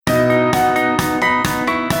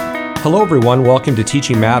Hello, everyone. Welcome to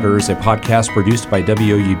Teaching Matters, a podcast produced by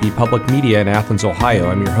WOUB Public Media in Athens, Ohio.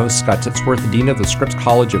 I'm your host, Scott Titsworth, Dean of the Scripps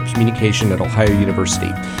College of Communication at Ohio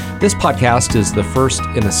University. This podcast is the first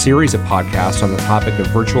in a series of podcasts on the topic of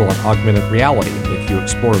virtual and augmented reality. If you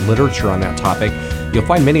explore literature on that topic, you'll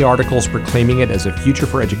find many articles proclaiming it as a future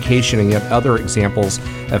for education and yet other examples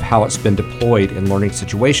of how it's been deployed in learning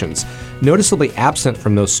situations. Noticeably absent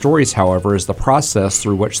from those stories, however, is the process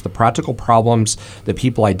through which the practical problems that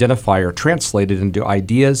people identify are translated into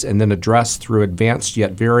ideas and then addressed through advanced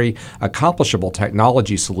yet very accomplishable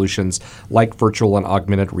technology solutions like virtual and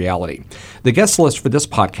augmented reality. The guest list for this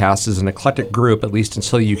podcast is an eclectic group, at least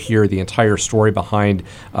until you hear the entire story behind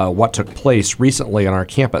what took place recently on our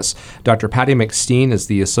campus. Dr. Patti McSteen is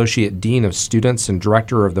the Associate Dean of Students and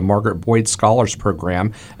Director of the Margaret Boyd Scholars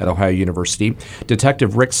Program at Ohio University.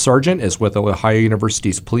 Detective Rick Sargent is with Ohio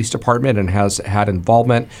University's Police Department and has had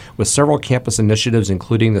involvement with several campus initiatives,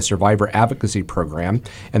 including the Survivor Advocacy Program.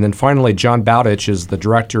 And then finally, John Bowditch is the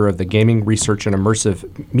Director of the Gaming Research and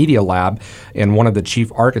Immersive Media Lab and one of the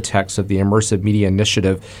chief architects of the Immersive Media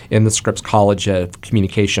Initiative in the Scripps College of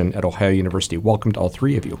Communication at Ohio University. Welcome to all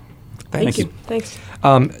three of you. Thank you. Thanks.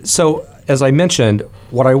 So, as I mentioned,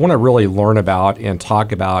 what I want to really learn about and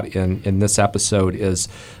talk about in this episode is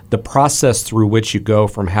the process through which you go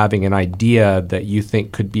from having an idea that you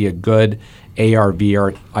think could be a good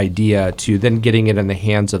AR/VR idea to then getting it in the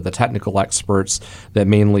hands of the technical experts that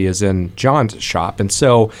mainly is in John's shop. And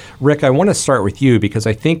so, Rick, I want to start with you because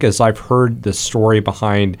I think as I've heard the story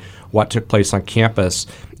behind what took place on campus,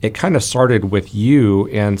 it kind of started with you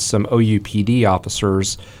and some OUPD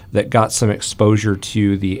officers that got some exposure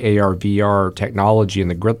to the AR/VR technology in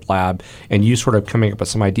the Grid Lab, and you sort of coming up with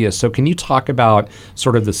some ideas. So can you talk about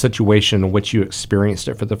sort of the situation in which you experienced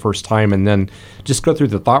it for the first time, and then just go through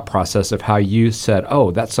the thought process of how you said, oh,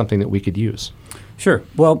 that's something that we could use? Sure.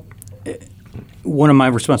 Well, one of my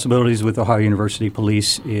responsibilities with Ohio University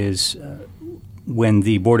Police is when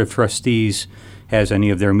the Board of Trustees has any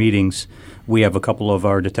of their meetings, we have a couple of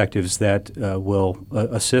our detectives that will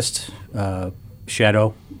assist,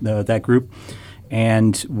 shadow that group.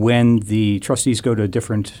 And when the trustees go to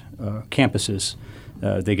different campuses,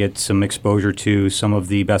 they get some exposure to some of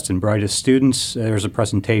the best and brightest students. There's a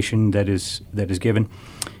presentation that is given.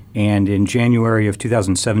 And in January of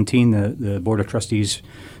 2017, the Board of Trustees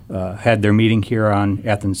had their meeting here on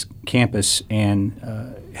Athens campus and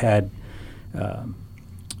had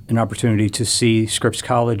an opportunity to see Scripps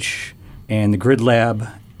College and the Grid Lab,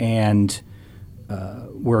 and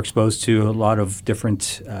we're exposed to a lot of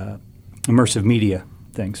different immersive media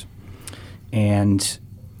things. And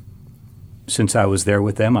since I was there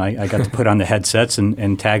with them, I got to put on the headsets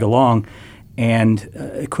and tag along,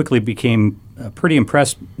 and quickly became pretty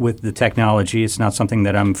impressed with the technology. It's not something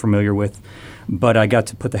that I'm familiar with, but I got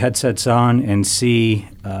to put the headsets on and see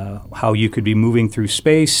how you could be moving through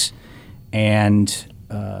space and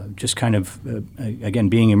just kind of, again,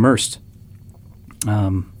 being immersed.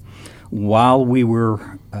 While we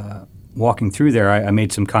were walking through there, I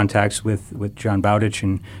made some contacts with John Bowditch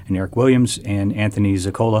and Eric Williams and Anthony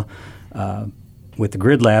Ziccola with the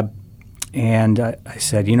Grid Lab. And I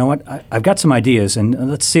said, you know what, I've got some ideas, and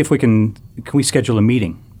let's see if can we schedule a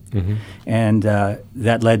meeting? Mm-hmm. And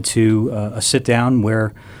that led to a sit-down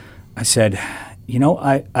where I said, you know,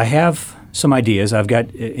 I have some ideas. I've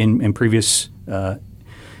got in previous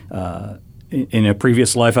in a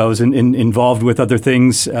previous life, I was involved with other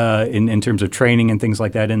things in terms of training and things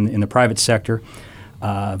like that in the private sector.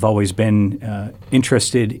 I've always been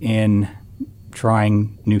interested in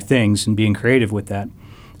trying new things and being creative with that.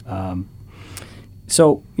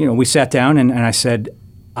 So, you know, we sat down and I said,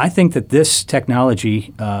 I think that this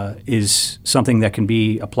technology is something that can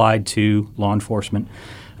be applied to law enforcement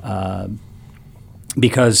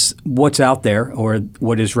because what's out there or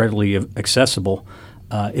what is readily accessible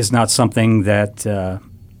is not something that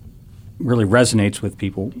really resonates with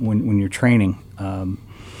people when you're training.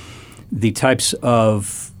 The types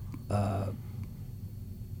of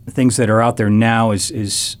things that are out there now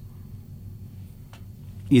is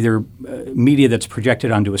either media that's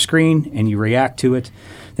projected onto a screen and you react to it,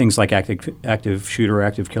 things like active shooter,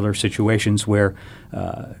 active killer situations where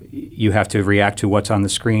you have to react to what's on the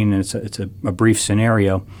screen and it's a brief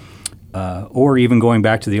scenario. Or even going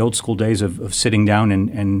back to the old school days of sitting down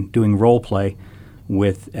and doing role play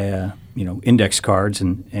with index cards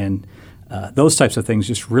and those types of things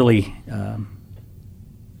just really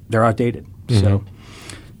they're outdated. Mm-hmm.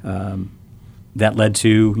 So that led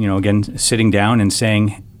to again sitting down and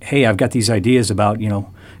saying, hey, I've got these ideas about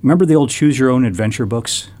remember the old choose your own adventure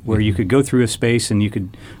books where you could go through a space and you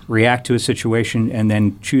could react to a situation and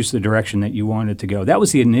then choose the direction that you wanted to go. That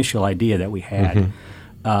was the initial idea that we had.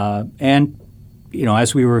 And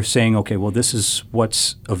as we were saying, okay, well, this is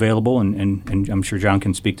what's available, and I'm sure John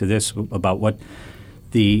can speak to this about what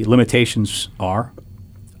the limitations are,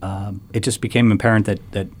 it just became apparent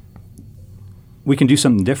that we can do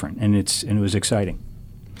something different, and it was exciting.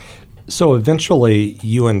 So eventually,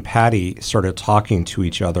 you and Patti started talking to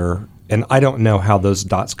each other, and I don't know how those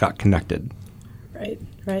dots got connected.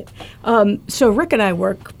 Right. So Rick and I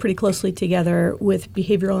work pretty closely together with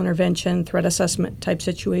behavioral intervention, threat assessment type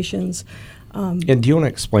situations. And do you want to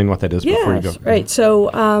explain what that is before you go? Right.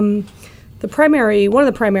 So one of the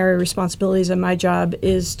primary responsibilities of my job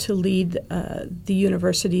is to lead the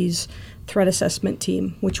university's threat assessment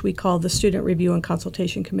team, which we call the Student Review and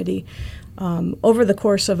Consultation Committee. Over the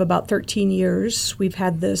course of about 13 years, we've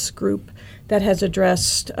had this group that has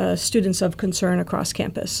addressed students of concern across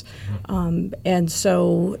campus. And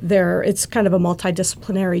so it's kind of a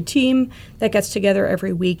multidisciplinary team that gets together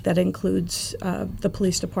every week that includes the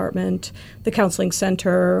police department, the counseling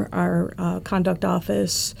center, our conduct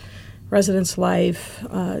office, residence life,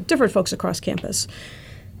 different folks across campus.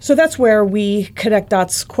 So that's where we connect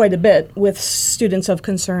dots quite a bit with students of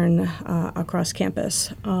concern across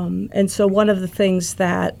campus. And so one of the things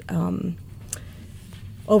that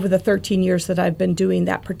over the 13 years that I've been doing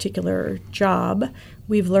that particular job,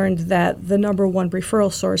 we've learned that the number one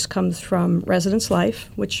referral source comes from residence life,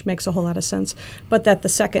 which makes a whole lot of sense, but that the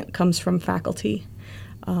second comes from faculty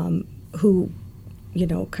who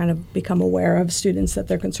kind of become aware of students that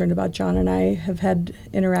they're concerned about. John and I have had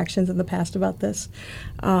interactions in the past about this.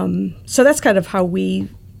 So that's kind of how we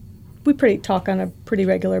talk on a pretty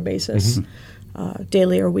regular basis,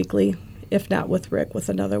 daily or weekly, if not with Rick, with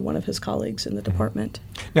another one of his colleagues in the department.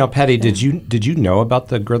 Now, Patti, did you know about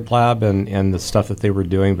the Grid Lab and the stuff that they were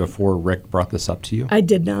doing before Rick brought this up to you? I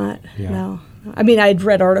did not, no. I mean, I'd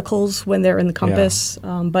read articles when they're in the Compass,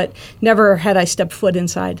 but never had I stepped foot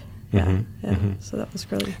inside. So that was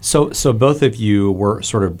really... So both of you were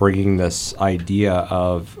sort of bringing this idea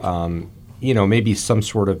of, maybe some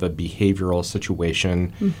sort of a behavioral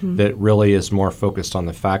situation that really is more focused on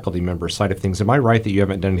the faculty member side of things. Am I right that you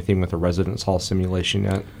haven't done anything with a residence hall simulation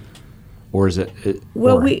yet? Or is it...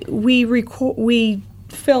 Well, we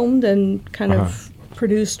filmed and kind of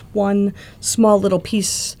produced one small little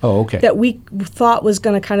piece that we thought was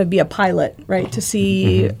going to kind of be a pilot, right, to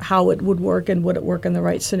see how it would work and would it work in the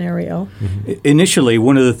right scenario. Initially,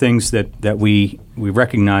 one of the things that we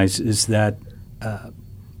recognize is that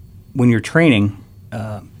when you're training,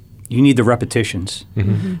 you need the repetitions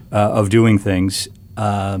of doing things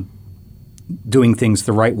the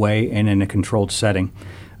right way and in a controlled setting.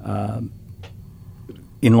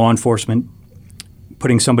 In law enforcement,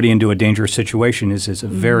 putting somebody into a dangerous situation is a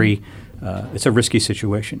very it's a risky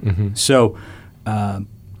situation. So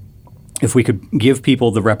if we could give people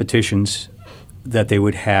the repetitions that they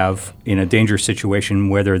would have in a dangerous situation,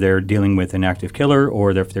 whether they're dealing with an active killer or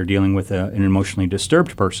if they're dealing with an emotionally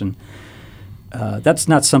disturbed person, that's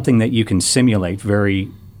not something that you can simulate very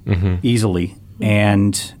easily.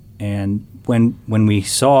 And when we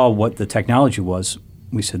saw what the technology was,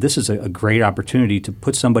 we said, this is a great opportunity to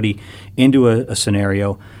put somebody into a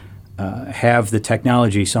scenario, have the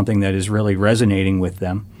technology something that is really resonating with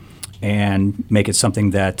them, and make it something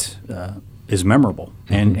that is memorable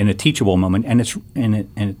and a teachable moment, and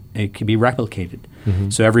it can be replicated.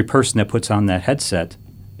 So every person that puts on that headset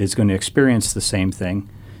is going to experience the same thing,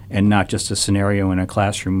 and not just a scenario in a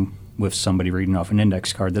classroom with somebody reading off an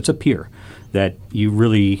index card that's a peer, that you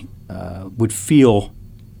really would feel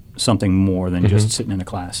something more than just sitting in a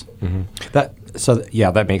class.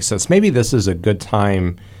 That makes sense. Maybe this is a good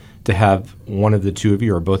time to have one of the two of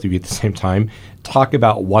you or both of you at the same time talk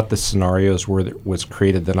about what the scenarios were that was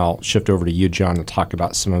created. Then I'll shift over to you, John, and talk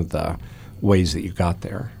about some of the ways that you got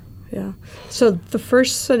there. Yeah. So the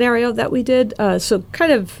first scenario that we did, so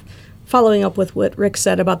kind of following up with what Rick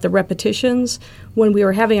said about the repetitions, when we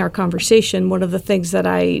were having our conversation, one of the things that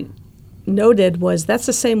I noted was that's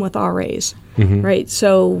the same with RAs, right?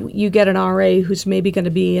 So you get an RA who's maybe going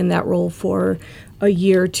to be in that role for a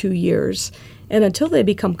year, 2 years. And until they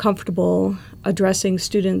become comfortable addressing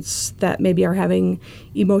students that maybe are having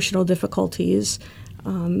emotional difficulties,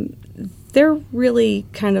 they're really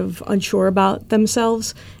kind of unsure about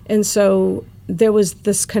themselves. And so there was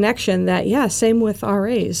this connection that, same with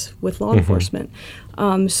RAs, with law enforcement.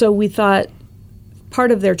 So we thought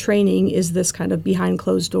part of their training is this kind of behind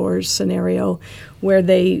closed doors scenario where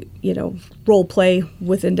they, role play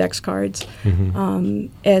with index cards.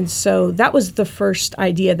 And so that was the first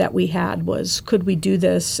idea that we had was, could we do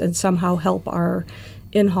this and somehow help our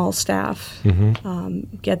in-hall staff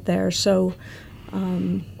get there? So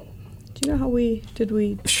do you know how did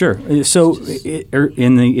we? Sure. So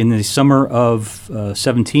in the summer of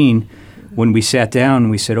 17, when we sat down,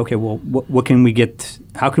 we said, okay, well, what can we get?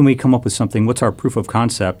 How can we come up with something? What's our proof of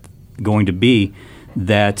concept going to be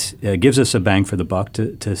that gives us a bang for the buck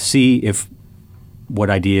to see if what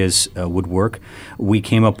ideas would work? We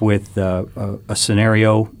came up with a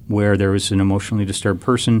scenario where there was an emotionally disturbed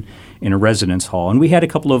person in a residence hall. And we had a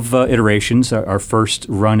couple of iterations. Our first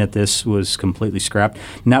run at this was completely scrapped,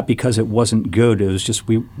 not because it wasn't good. It was just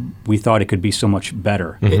we thought it could be so much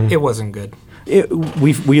better. It wasn't good.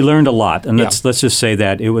 We learned a lot, and let's just say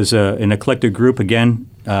that it was an eclectic group again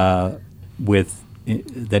that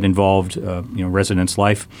involved residence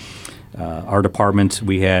life. Our department,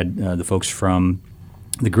 we had the folks from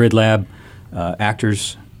the Grid Lab,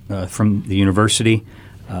 actors from the university,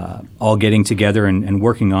 all getting together and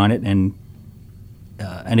working on it, and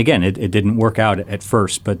again, it didn't work out at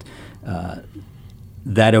first, but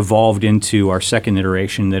that evolved into our second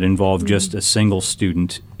iteration that involved just a single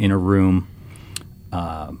student in a room.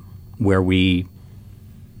 Where we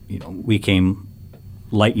came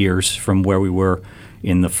light years from where we were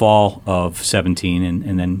in the fall of 17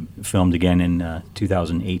 and then filmed again in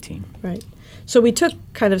 2018. Right. So we took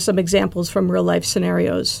kind of some examples from real life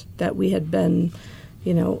scenarios that we had been,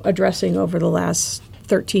 addressing over the last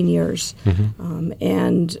 13 years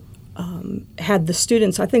and had the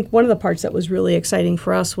students. I think one of the parts that was really exciting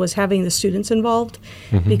for us was having the students involved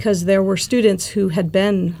because there were students who had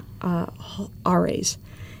been RAs.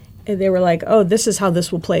 And they were like, oh, this is how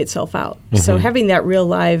this will play itself out. So having that real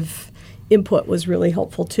live input was really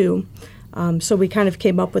helpful too. So we kind of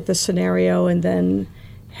came up with the scenario and then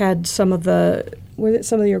had some of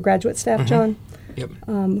your graduate staff, John? Yep.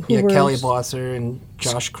 Kelly Blosser and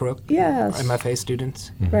Josh Crook, MFA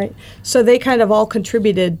students. Right. So they kind of all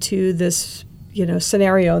contributed to this,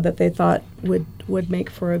 scenario that they thought would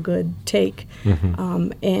make for a good take.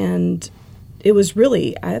 And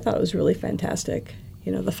I thought it was really fantastic,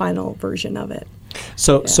 the final version of it.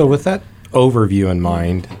 So with that overview in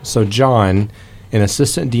mind, so John, an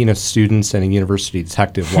assistant dean of students and a university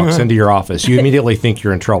detective, walks into your office. You immediately think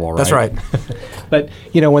you're in trouble, right? That's right. But,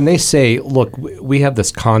 when they say, look, we have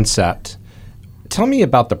this concept, tell me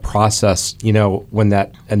about the process, when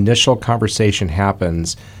that initial conversation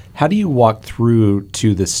happens. How do you walk through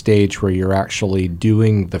to the stage where you're actually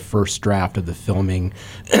doing the first draft of the filming?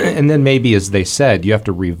 And then maybe, as they said, you have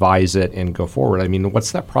to revise it and go forward. I mean,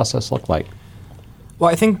 what's that process look like? Well,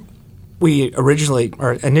 I think we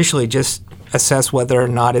initially just assess whether or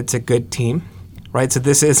not it's a good team, right? So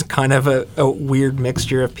this is kind of a weird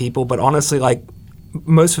mixture of people, but honestly, like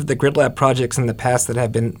most of the Grid Lab projects in the past that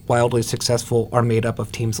have been wildly successful are made up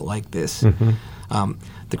of teams like this.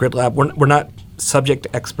 The Grid Lab, we're not subject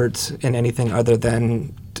experts in anything other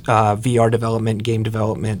than VR development, game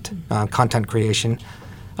development, content creation.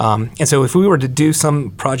 And so if we were to do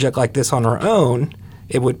some project like this on our own,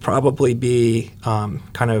 it would probably be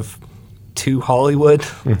kind of too Hollywood.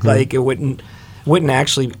 Like it wouldn't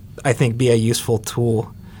actually, I think, be a useful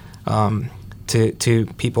tool to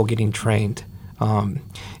people getting trained.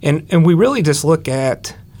 And we really just look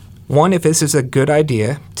at, one, if this is a good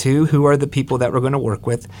idea, two, who are the people that we're going to work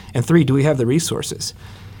with, and three, do we have the resources?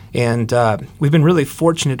 And we've been really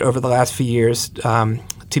fortunate over the last few years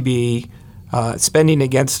to be spending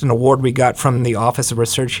against an award we got from the Office of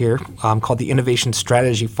Research here called the Innovation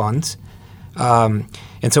Strategy Funds. And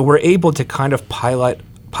so we're able to kind of pilot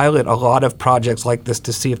a lot of projects like this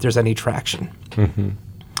to see if there's any traction.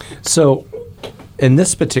 So in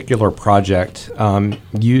this particular project,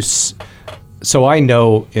 so I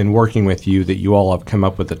know in working with you that you all have come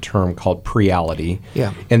up with a term called Preality.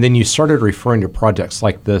 Yeah. And then you started referring to projects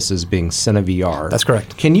like this as being CineVR. That's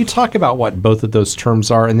correct. Can you talk about what both of those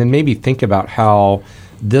terms are, and then maybe think about how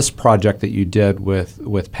this project that you did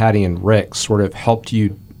with Patti and Rick sort of helped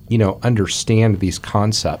you, understand these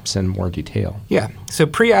concepts in more detail? Yeah. So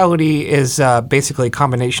Preality is basically a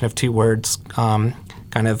combination of two words, kind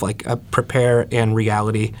of like a prepare and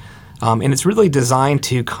reality. And it's really designed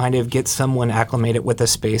to kind of get someone acclimated with a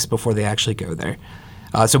space before they actually go there.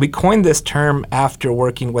 So we coined this term after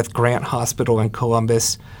working with Grant Hospital in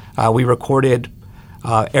Columbus. We recorded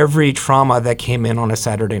every trauma that came in on a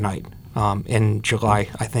Saturday night in July,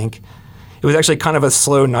 I think. It was actually kind of a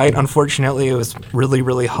slow night. Unfortunately, it was really,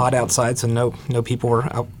 really hot outside, so no people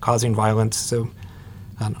were out causing violence. So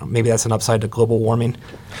I don't know, maybe that's an upside to global warming.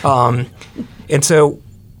 And so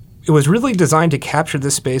it was really designed to capture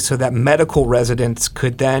this space so that medical residents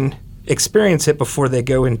could then experience it before they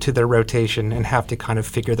go into their rotation and have to kind of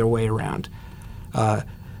figure their way around. A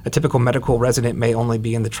typical medical resident may only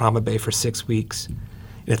be in the trauma bay for 6 weeks. And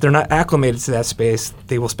if they're not acclimated to that space,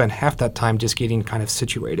 they will spend half that time just getting kind of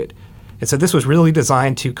situated. And so this was really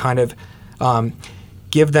designed to kind of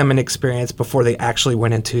give them an experience before they actually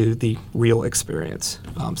went into the real experience.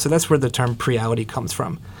 So that's where the term Preality comes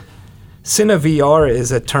from. CineVR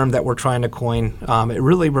is a term that we're trying to coin. It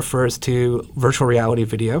really refers to virtual reality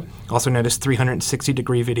video, also known as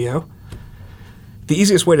 360-degree video. The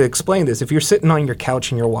easiest way to explain this, if you're sitting on your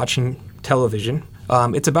couch and you're watching television,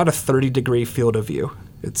 it's about a 30-degree field of view.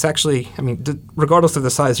 It's actually, regardless of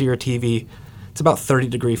the size of your TV, it's about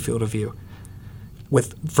 30-degree field of view.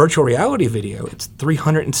 With virtual reality video, it's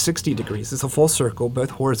 360 degrees. It's a full circle,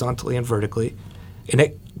 both horizontally and vertically. And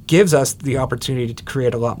it gives us the opportunity to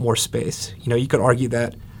create a lot more space. You could argue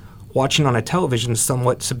that watching on a television is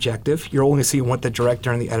somewhat subjective. You're only seeing what the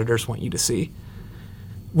director and the editors want you to see.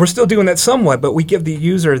 We're still doing that somewhat, but we give the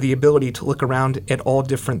user the ability to look around at all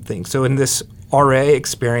different things. So in this RA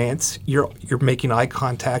experience, you're making eye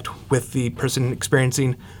contact with the person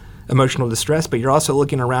experiencing emotional distress, but you're also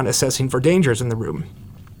looking around assessing for dangers in the room.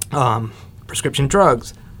 Prescription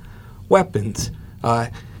drugs, weapons,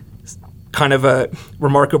 kind of a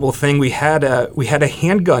remarkable thing. We had a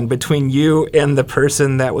handgun between you and the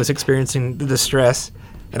person that was experiencing the distress,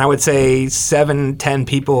 and I would say 7-10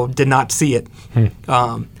 people did not see it.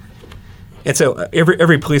 And so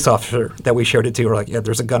every police officer that we showed it to were like, "Yeah,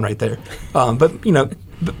 there's a gun right there." But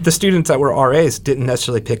the students that were RAs didn't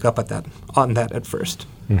necessarily pick up on that at first.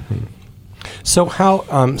 Mm-hmm. So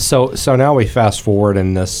how? So now we fast forward,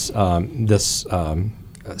 and this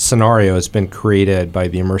scenario has been created by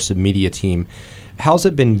the Immersive Media team. How's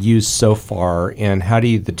it been used so far, and how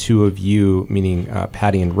do the two of you, meaning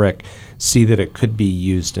Patti and Rick, see that it could be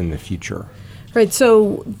used in the future? Right,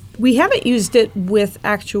 so we haven't used it with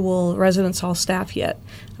actual residence hall staff yet.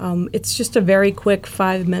 It's just a very quick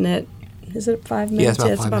 5-minute, is it 5 minutes?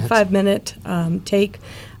 Yeah, it's about 5 minute take.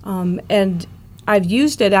 And I've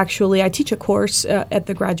used it actually, I teach a course at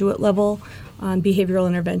the graduate level on behavioral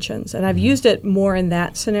interventions, and I've used it more in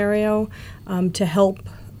that scenario to help.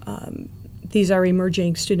 These are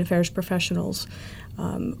emerging student affairs professionals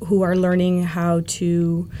who are learning how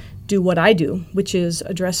to do what I do, which is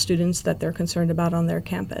address students that they're concerned about on their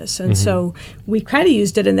campus. And so we kind of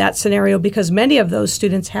used it in that scenario because many of those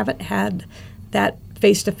students haven't had that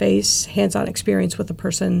face-to-face, hands-on experience with a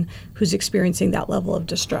person who's experiencing that level of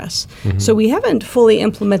distress. So we haven't fully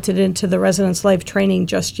implemented it into the residence life training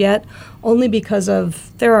just yet, only because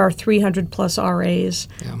there are 300 plus RAs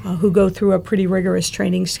who go through a pretty rigorous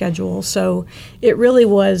training schedule. So it really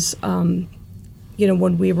was,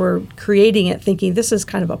 when we were creating it, thinking this is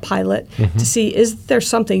kind of a pilot to see, is there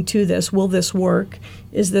something to this? Will this work?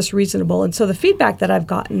 Is this reasonable? And so the feedback that I've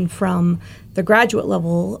gotten from the graduate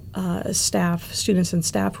level staff, students and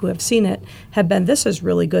staff who have seen it, have been, this is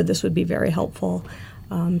really good. This would be very helpful.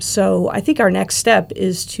 So I think our next step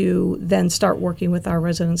is to then start working with our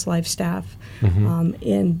residence life staff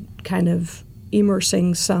in kind of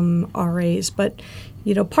immersing some RAs. But,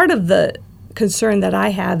 part of the concern that I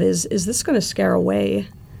have is this going to scare away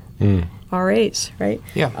RAs, right?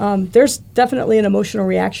 Yeah. There's definitely an emotional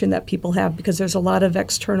reaction that people have because there's a lot of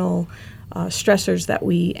external stressors that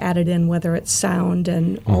we added in, whether it's sound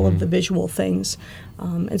and all of the visual things.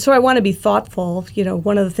 And so I want to be thoughtful.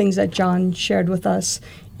 One of the things that John shared with us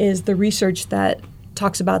is the research that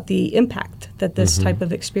talks about the impact that this type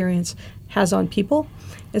of experience has on people.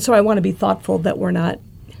 And so I want to be thoughtful that we're not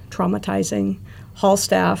traumatizing hall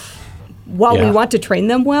staff. While we want to train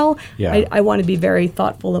them well, I want to be very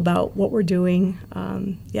thoughtful about what we're doing.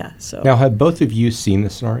 So now, have both of you seen the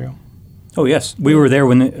scenario? Oh, yes. We were there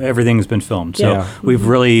when everything's been filmed. So we've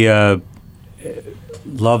really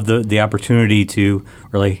loved the opportunity to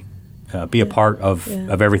really be a part of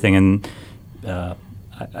everything. And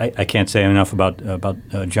I can't say enough about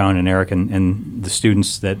John and Eric and the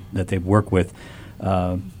students that they work with.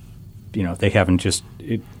 They haven't just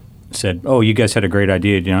said, "Oh, you guys had a great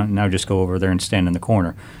idea. Now just go over there and stand in the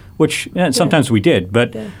corner," which sometimes we did,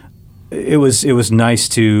 but it was nice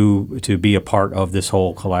to be a part of this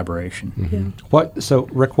whole collaboration. So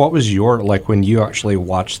Rick, what was your when you actually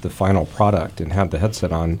watched the final product and had the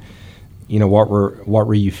headset on? What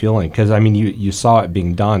were you feeling? Because you saw it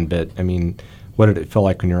being done, but what did it feel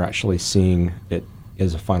like when you're actually seeing it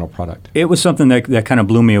as a final product? It was something that kind of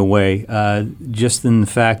blew me away, just in the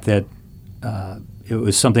fact that it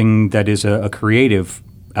was something that is a creative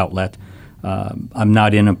outlet. I'm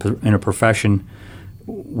not in a profession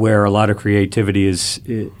where a lot of creativity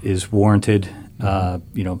is warranted.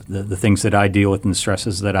 The things that I deal with and the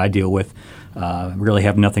stresses that I deal with really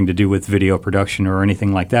have nothing to do with video production or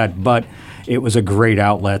anything like that. But it was a great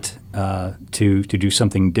outlet to do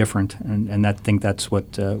something different, and I think that's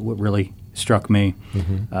what really struck me.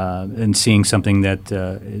 And seeing something that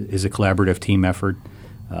is a collaborative team effort,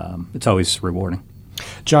 it's always rewarding.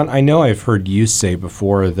 John, I know I've heard you say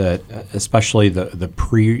before that especially the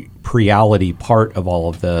Preality part of all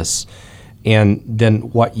of this, and then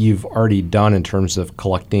what you've already done in terms of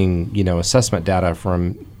collecting, assessment data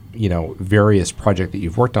from, various projects that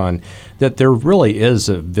you've worked on, that there really is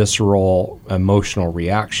a visceral emotional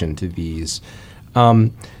reaction to these.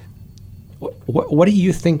 What do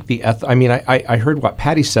you think I heard what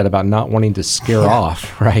Patti said about not wanting to scare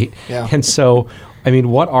off, right? Yeah. And so,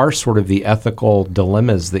 what are sort of the ethical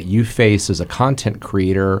dilemmas that you face as a content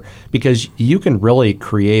creator? Because you can really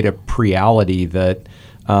create a Preality that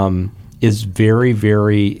is very,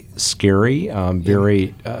 very scary,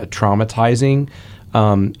 very traumatizing.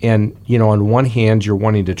 And, on one hand, you're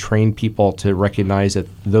wanting to train people to recognize that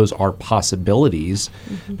those are possibilities.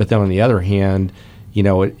 But then on the other hand,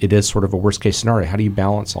 it is sort of a worst-case scenario. How do you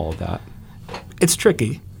balance all of that? It's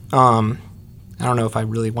tricky. I don't know if I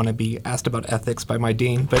really want to be asked about ethics by my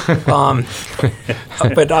dean, but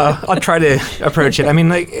but I'll try to approach it.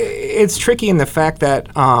 It's tricky in the fact that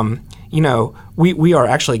we are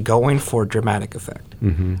actually going for dramatic effect.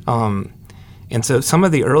 And so some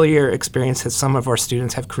of the earlier experiences some of our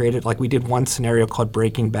students have created, like we did one scenario called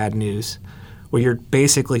Breaking Bad News, where you're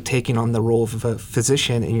basically taking on the role of a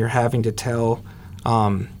physician and you're having to tell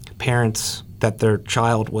parents that their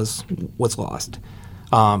child was lost.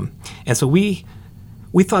 And so we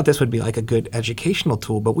thought this would be like a good educational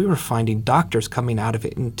tool, but we were finding doctors coming out of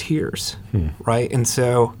it in tears, right? And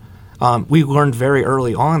so we learned very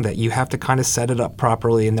early on that you have to kind of set it up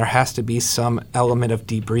properly, and there has to be some element of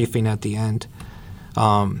debriefing at the end.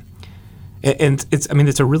 And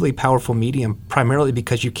it's a really powerful medium, primarily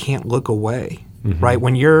because you can't look away. Right?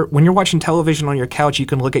 When you're watching television on your couch, you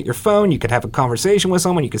can look at your phone, you could have a conversation with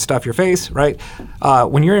someone, you could stuff your face, right?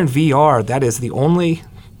 When you're in VR, that is the only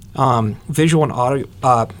visual and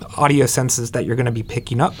audio senses that you're going to be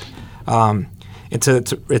picking up. And so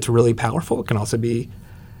it's really powerful. It can also be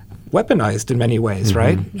weaponized in many ways,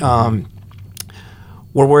 right?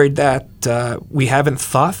 We're worried that we haven't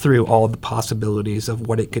thought through all of the possibilities of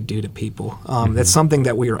what it could do to people. That's something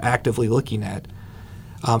that we are actively looking at.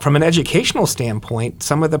 From an educational standpoint,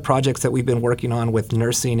 some of the projects that we've been working on with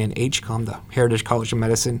nursing and HCOM, the Heritage College of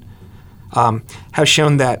Medicine, have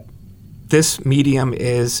shown that this medium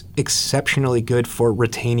is exceptionally good for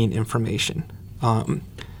retaining information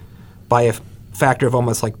by a factor of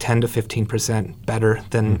almost like 10 to 15% better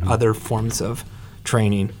than other forms of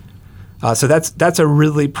training. So that's a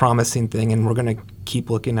really promising thing, and we're going to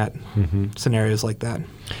keep looking at scenarios like that.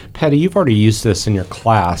 Patti, you've already used this in your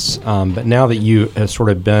class, but now that you have sort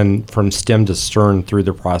of been from stem to stern through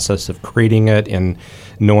the process of creating it and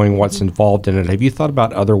knowing what's involved in it, have you thought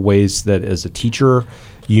about other ways that as a teacher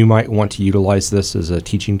you might want to utilize this as a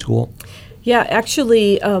teaching tool? Yeah,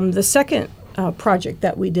 actually, the second project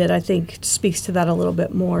that we did, I think, speaks to that a little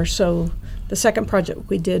bit more. So the second project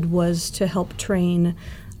we did was to help train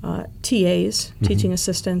TAs, teaching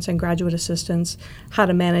assistants and graduate assistants, how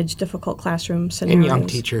to manage difficult classroom scenarios. And young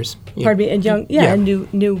teachers. Pardon me, and young, and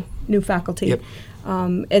new faculty. Yep.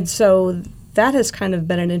 And so that has kind of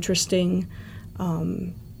been an interesting,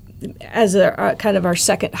 as a kind of our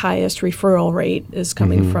second highest referral rate is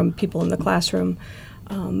coming from people in the classroom.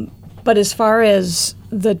 But as far as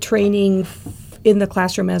the training in the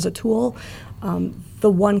classroom as a tool, the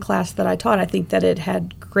one class that I taught, I think that it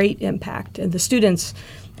had great impact. And the students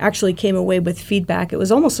actually came away with feedback. It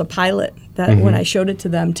was almost a pilot that when I showed it to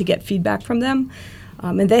them to get feedback from them.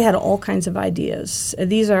 And they had all kinds of ideas.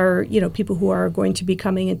 These are, people who are going to be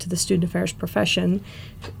coming into the student affairs profession,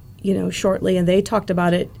 shortly. And they talked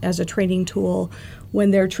about it as a training tool when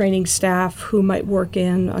they're training staff who might work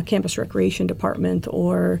in a campus recreation department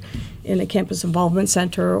or in a campus involvement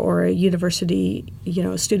center or a university,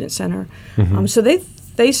 student center. So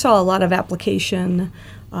they saw a lot of application,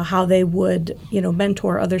 how they would,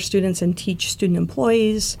 mentor other students and teach student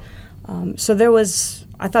employees. So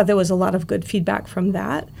I thought there was a lot of good feedback from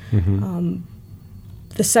that.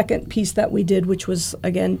 The second piece that we did, which was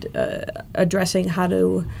again addressing how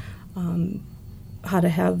to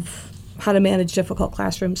manage difficult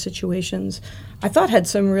classroom situations, I thought had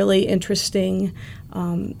some really interesting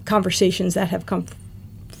conversations that have come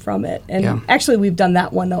from it. And actually, we've done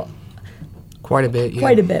that one Quite a bit, yeah.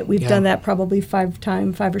 Quite a bit. We've done that probably 5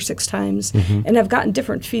 or 6 times, and have gotten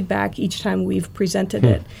different feedback each time we've presented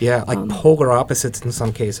it. Yeah, like polar opposites in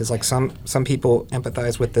some cases. Like some people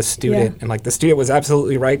empathize with the student, and like the student was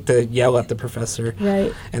absolutely right to yell at the professor.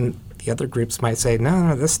 Right. And the other groups might say,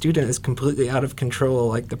 no, this student is completely out of control.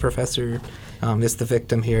 Like the professor is the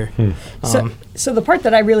victim here. So the part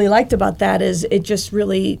that I really liked about that is it just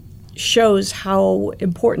really shows how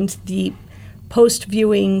important the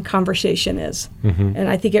post-viewing conversation is. And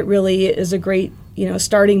I think it really is a great,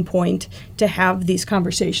 starting point to have these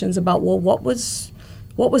conversations about, well, what was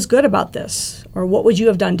good about this, or what would you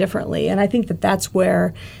have done differently? And I think that that's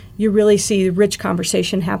where you really see rich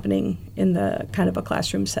conversation happening in the kind of a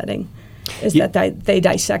classroom setting, is that they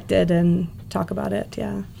dissect it and talk about it.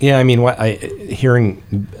 Yeah, I mean, hearing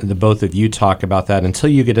the both of you talk about that, until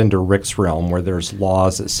you get into Rick's realm, where there's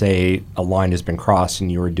laws that say a line has been crossed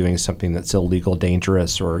and you are doing something that's illegal,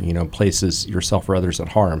 dangerous, or places yourself or others at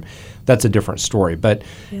harm, that's a different story. But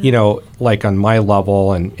like on my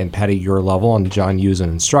level, and Patti, your level, and John, you as an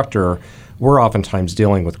instructor, we're oftentimes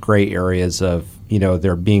dealing with gray areas of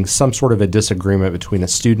there being some sort of a disagreement between a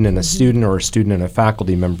student and a student, or a student and a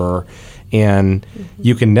faculty member. And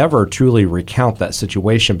you can never truly recount that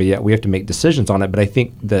situation, but yet we have to make decisions on it. But I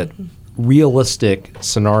think that realistic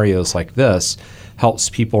scenarios like this helps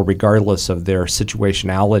people, regardless of their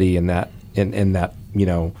situationality in that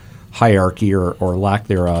hierarchy or lack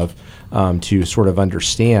thereof, to sort of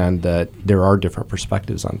understand that there are different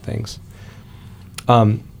perspectives on things.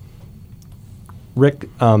 Rick,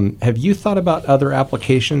 have you thought about other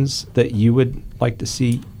applications that you would like to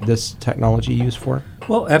see this technology used for?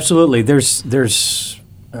 Well, absolutely. There's the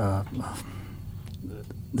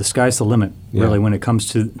sky's the limit, really, when it comes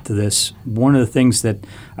to this. One of the things that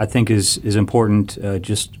I think is important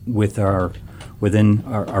just within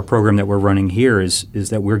our program that we're running here is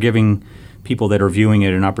that we're giving people that are viewing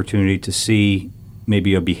it an opportunity to see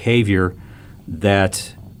maybe a behavior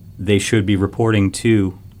that they should be reporting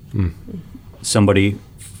to somebody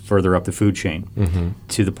further up the food chain,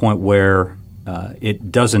 to the point where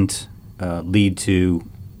it doesn't lead to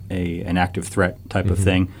an active threat type of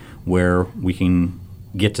thing, where we can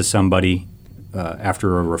get to somebody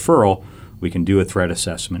after a referral. We can do a threat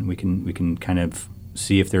assessment. We can kind of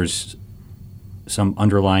see if there's some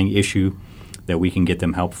underlying issue that we can get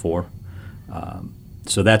them help for.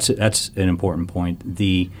 So that's an important point.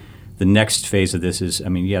 The next phase of this is,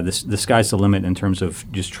 the sky's the limit in terms of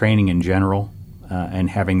just training in general, and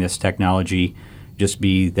having this technology just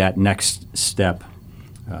be that next step.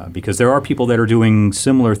 Because there are people that are doing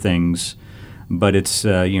similar things, but it's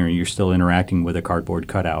you're still interacting with a cardboard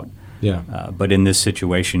cutout. Yeah. But in this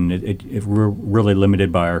situation, we're really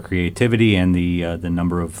limited by our creativity and the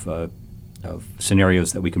number of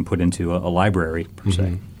scenarios that we can put into a library per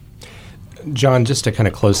se. John, just to kind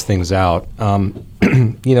of close things out,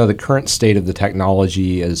 the current state of the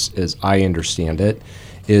technology, as I understand it,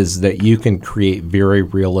 is that you can create very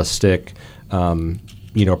realistic,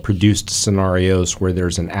 produced scenarios where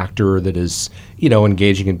there's an actor that is,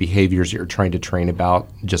 engaging in behaviors that you're trying to train about,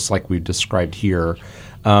 just like we've described here.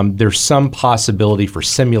 There's some possibility for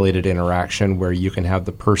simulated interaction where you can have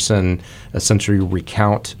the person essentially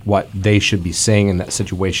recount what they should be saying in that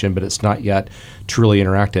situation, but it's not yet truly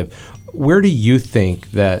interactive. Where do you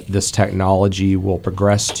think that this technology will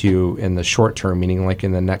progress to in the short term, meaning like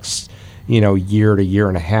in the next, year to year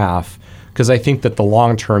and a half? Because I think that the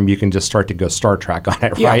long term, you can just start to go Star Trek on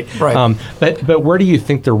it, right? Yeah, right. But where do you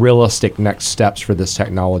think the realistic next steps for this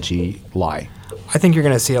technology lie? I think you're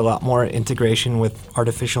going to see a lot more integration with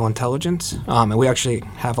artificial intelligence, and we actually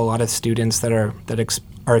have a lot of students that are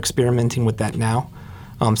experimenting with that now.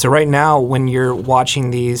 So right now, when you're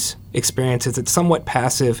watching these experiences, it's somewhat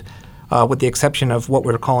passive, with the exception of what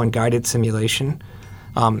we're calling guided simulation.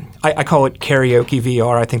 I call it karaoke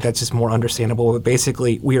VR. I think that's just more understandable. But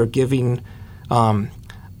basically, we are giving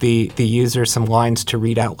the user some lines to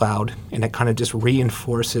read out loud, and it kind of just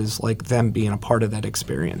reinforces like them being a part of that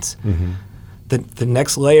experience. The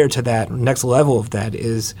next layer to that, next level of that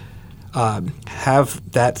is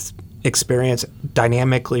have that experience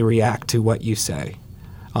dynamically react to what you say.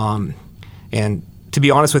 And to be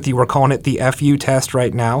honest with you, we're calling it the FU test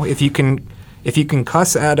right now. If you can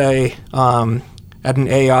cuss at an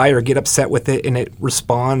AI or get upset with it and it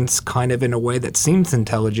responds kind of in a way that seems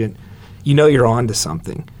intelligent, you're on to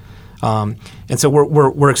something. And so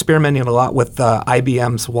we're experimenting a lot with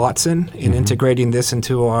IBM's Watson and integrating this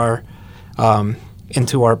into our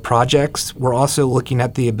projects. We're also looking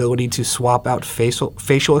at the ability to swap out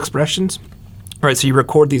facial expressions. All right, so you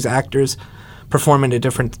record these actors perform in a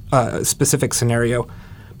different specific scenario,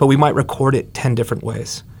 but we might record it 10 different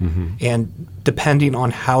ways. And depending on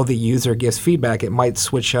how the user gives feedback, it might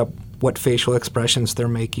switch up what facial expressions they're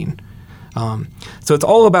making. So it's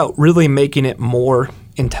all about really making it more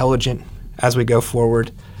intelligent as we go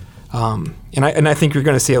forward. And I think you're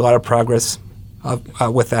going to see a lot of progress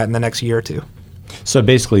with that in the next year or two. So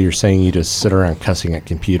basically you're saying you just sit around cussing at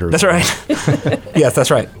computers. That's right. Yes,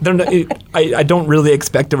 that's right. I don't really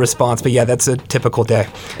expect a response, but yeah, that's a typical day.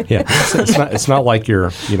 Yeah, it's not like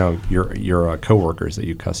your coworkers that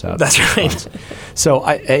you cuss at. That's right. So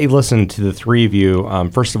I listened to the three of you.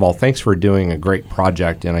 First of all, thanks for doing a great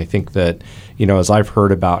project, and I think that as I've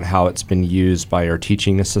heard about how it's been used by our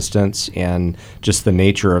teaching assistants and just the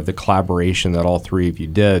nature of the collaboration that all three of you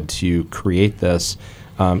did to create this.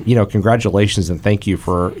 Congratulations and thank you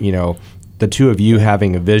for, the two of you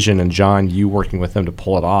having a vision and John, you working with them to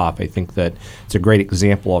pull it off. I think that it's a great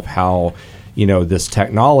example of how, this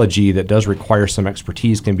technology that does require some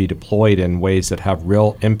expertise can be deployed in ways that have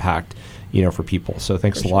real impact, for people. So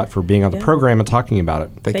thanks a lot for being on the program and talking about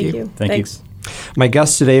it. Thank you. Thanks. My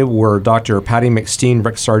guests today were Dr. Patti McSteen,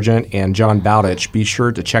 Rick Sargent, and John Bowditch. Be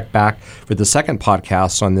sure to check back for the second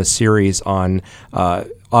podcast on this series on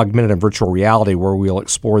augmented and virtual reality, where we'll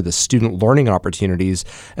explore the student learning opportunities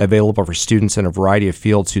available for students in a variety of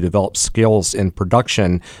fields who develop skills in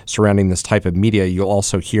production surrounding this type of media. You'll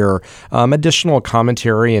also hear additional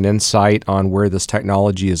commentary and insight on where this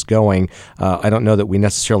technology is going. I don't know that we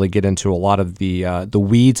necessarily get into a lot of the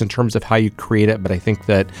weeds in terms of how you create it, but I think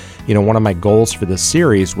that one of my goals for this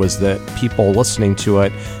series was that people listening to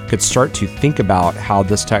it could start to think about how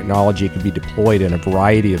this technology could be deployed in a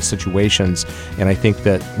variety of situations. And I think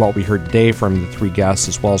that what we heard today from the three guests,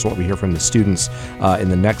 as well as what we hear from the students in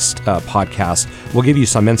the next podcast, will give you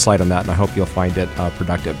some insight on that, and I hope you'll find it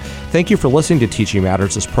productive. Thank you for listening to Teaching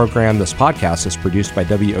Matters. This podcast is produced by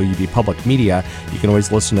WOUB Public Media. You can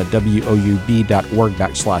always listen at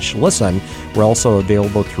woub.org/listen. We're also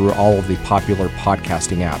available through all of the popular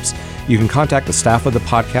podcasting apps. You can contact the staff of the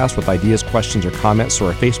podcast with ideas, questions, or comments, or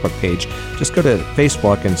our Facebook page. Just go to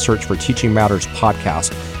Facebook and search for Teaching Matters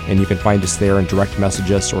Podcast, and you can find us there and direct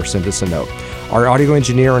message us or send us a note. Our audio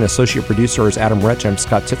engineer and associate producer is Adam Rich. I'm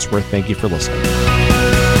Scott Titsworth. Thank you for listening.